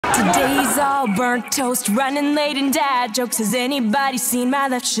Today's all burnt toast, running late and dad jokes. Has anybody seen my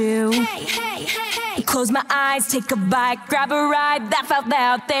left shoe? Hey, hey, hey, hey. Close my eyes, take a bite, grab a ride, laugh out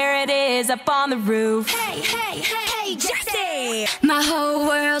loud. There it is, up on the roof. Hey, hey, hey, hey, Jessie! My whole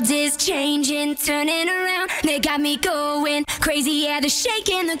world is changing, turning around. They got me going crazy, yeah, they're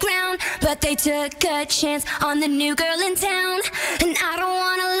shaking the ground. But they took a chance on the new girl in town, and I don't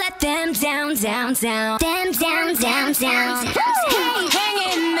wanna let them down, down, down. Them down, down, down. Hey, hang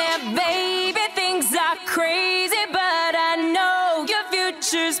in there, baby. Things are crazy, but I know your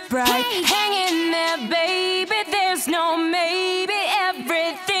future's bright. Hey. Hang in there, baby. There's no maybe.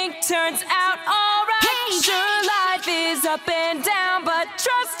 Everything turns out alright. Hey. Sure, life is up and down, but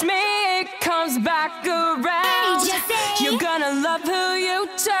trust me,